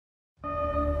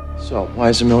So, why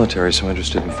is the military so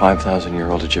interested in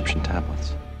 5,000-year-old Egyptian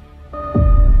tablets?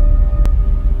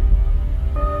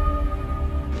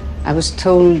 I was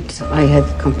told I had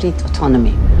complete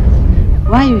autonomy.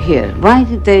 Why are you here? Why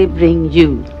did they bring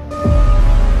you?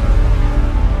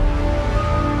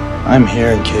 I'm here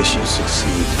in case you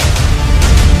succeed.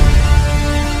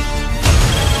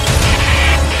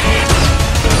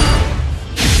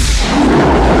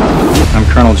 I'm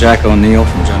Colonel Jack O'Neill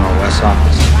from General West's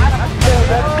office.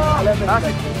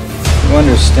 You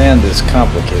understand this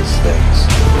complicates things.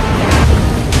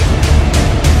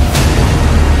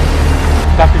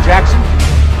 Dr. Jackson?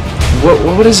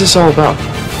 What is this all about?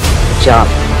 Job.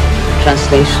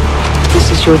 Translation.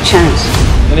 This is your chance.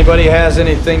 Anybody has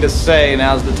anything to say,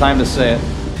 now's the time to say it.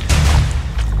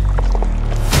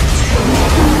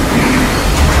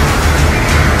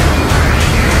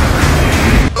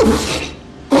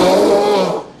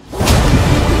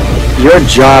 Your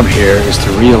job here is to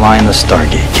realign the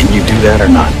Stargate. Can you do that or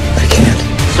not? I can't.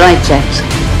 That's right, Jackson.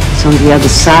 It's on the other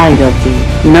side of the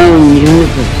known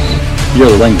universe. You're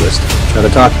a linguist. Try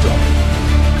to talk to him.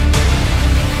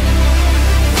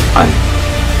 I'm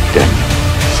dead.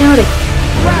 Shoot it.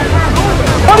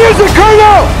 What is it,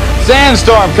 Colonel?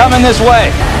 Sandstorm coming this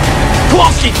way.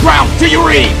 Kowalski, ground, do you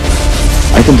read?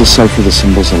 I can decipher the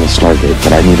symbols on the Stargate, but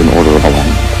I need an order of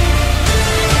alignment.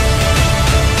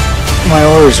 My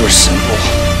orders were simple.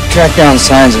 Track down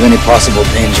signs of any possible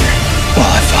danger. Well,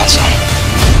 I found some.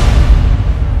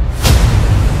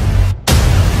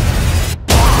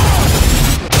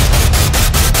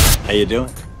 How you doing?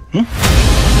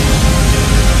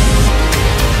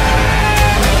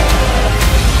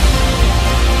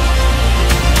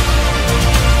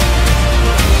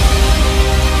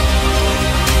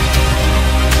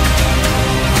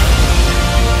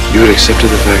 You had accepted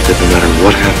the fact that no matter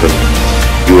what happened,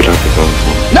 you would not be going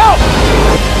forward. No!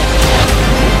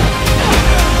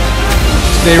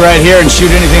 Stay right here and shoot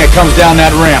anything that comes down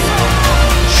that ramp.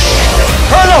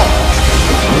 Colonel!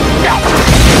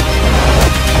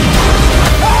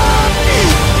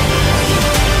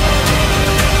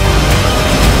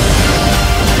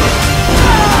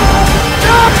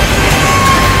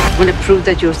 Want to prove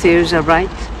that your theories are right?